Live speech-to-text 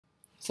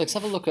So let's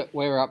have a look at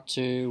where we're up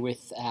to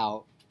with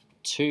our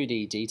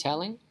 2D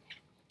detailing.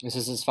 This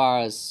is as far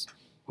as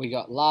we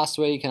got last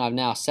week, and I've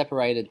now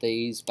separated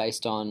these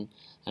based on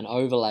an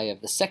overlay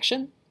of the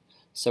section,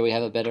 so we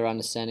have a better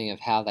understanding of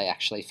how they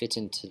actually fit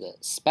into the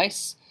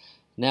space.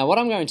 Now what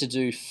I'm going to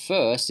do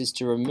first is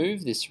to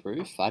remove this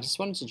roof. I just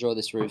wanted to draw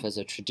this roof as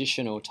a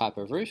traditional type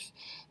of roof.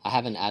 I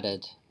haven't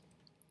added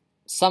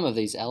some of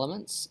these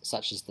elements,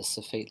 such as the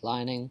soffit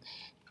lining,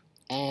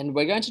 and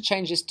we're going to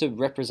change this to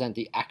represent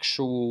the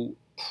actual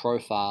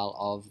profile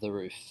of the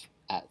roof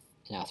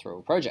in our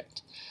 3D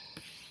project.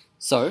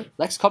 So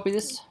let's copy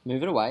this,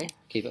 move it away,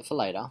 keep it for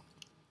later,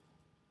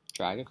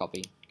 drag a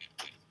copy,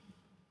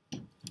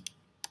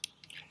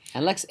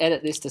 and let's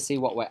edit this to see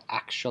what we're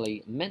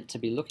actually meant to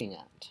be looking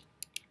at.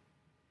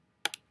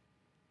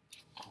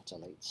 I'll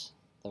delete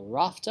the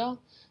rafter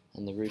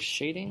and the roof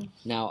sheeting.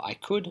 Now I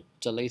could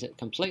delete it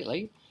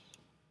completely,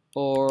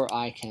 or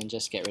I can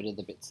just get rid of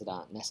the bits that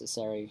aren't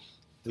necessary.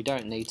 We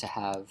don't need to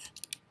have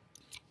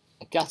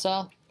a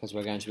gutter because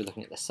we're going to be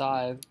looking at the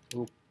side.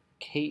 We'll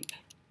keep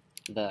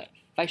the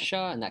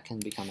fascia, and that can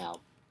become our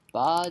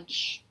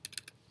barge.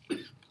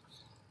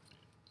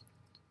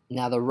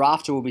 Now the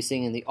rafter will be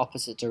seen in the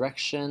opposite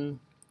direction.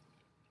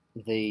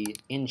 The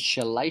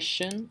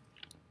insulation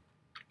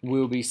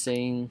will be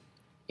seen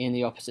in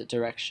the opposite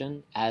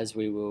direction, as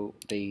we will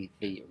be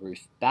the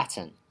roof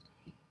batten.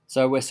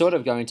 So we're sort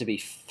of going to be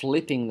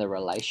flipping the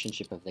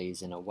relationship of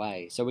these in a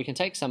way. So we can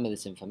take some of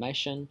this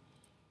information.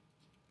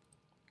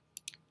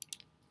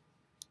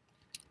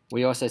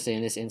 We also see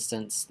in this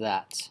instance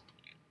that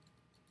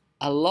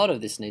a lot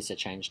of this needs to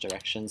change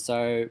direction,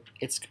 so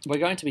we're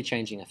going to be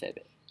changing a fair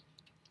bit.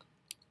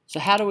 So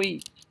how do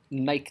we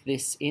make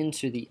this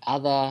into the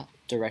other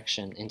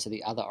direction, into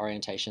the other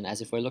orientation,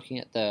 as if we're looking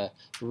at the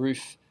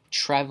roof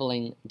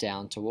traveling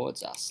down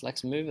towards us?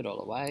 Let's move it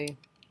all away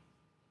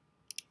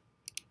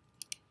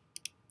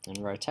and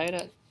rotate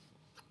it.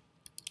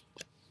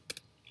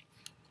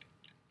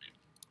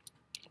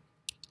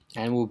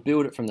 And we'll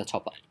build it from the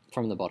top up,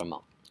 from the bottom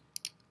up.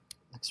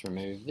 Let's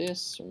remove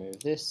this, remove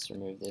this,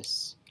 remove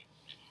this.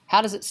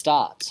 How does it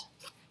start?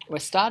 We're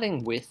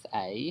starting with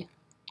a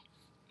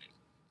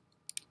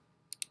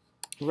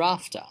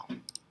rafter.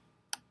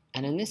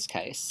 And in this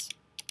case,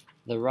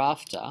 the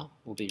rafter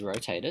will be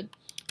rotated.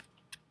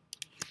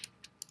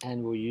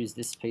 And we'll use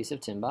this piece of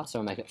timber, so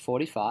we'll make it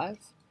 45.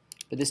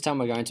 But this time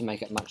we're going to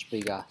make it much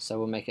bigger, so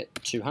we'll make it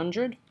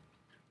 200.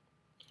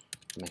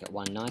 We'll make it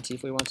 190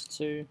 if we wanted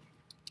to.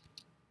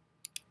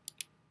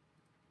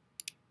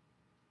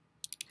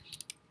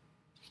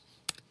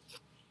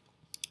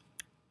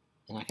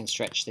 And I can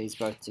stretch these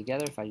both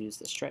together if I use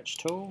the stretch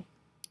tool,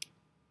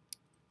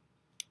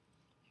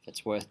 if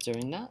it's worth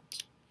doing that.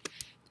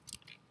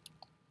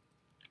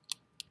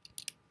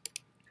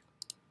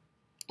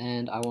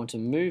 And I want to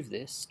move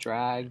this,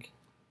 drag,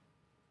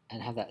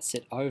 and have that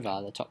sit over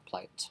the top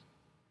plate.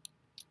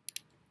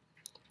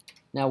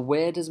 Now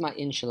where does my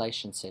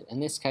insulation sit? In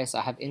this case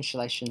I have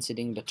insulation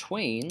sitting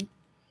between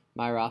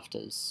my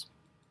rafters.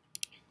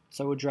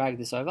 So we'll drag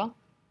this over.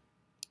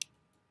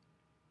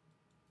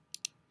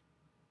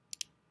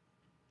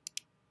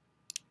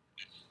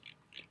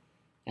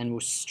 And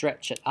we'll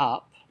stretch it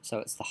up so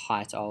it's the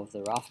height of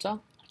the rafter.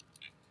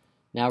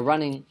 Now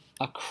running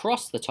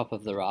across the top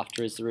of the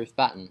rafter is the roof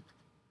batten.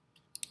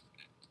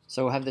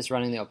 So we'll have this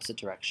running the opposite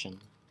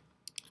direction.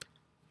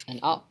 And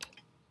up,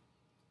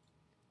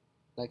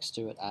 let's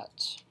do it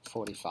at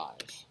 45.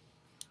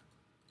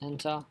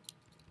 Enter.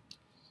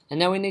 And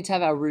now we need to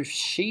have our roof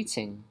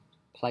sheeting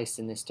placed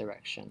in this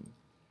direction.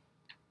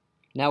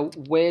 Now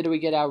where do we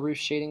get our roof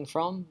sheeting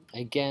from?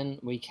 Again,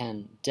 we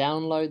can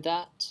download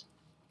that.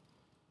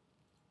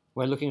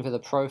 We're looking for the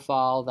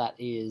profile that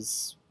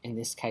is, in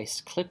this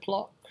case, clip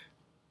lock.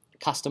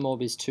 Custom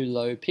orb is too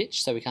low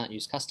pitch, so we can't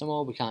use custom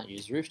orb. We can't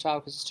use roof tile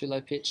because it's too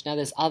low pitch. Now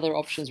there's other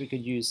options. We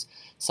could use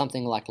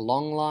something like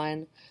long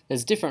line.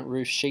 There's different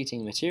roof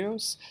sheeting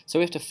materials, so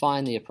we have to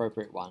find the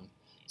appropriate one.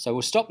 So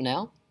we'll stop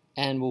now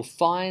and we'll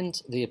find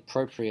the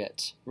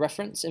appropriate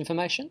reference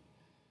information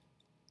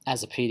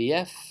as a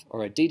PDF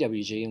or a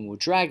DWG, and we'll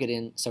drag it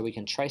in so we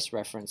can trace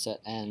reference it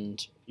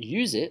and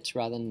use it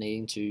rather than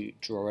needing to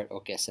draw it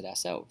or guess it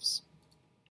ourselves.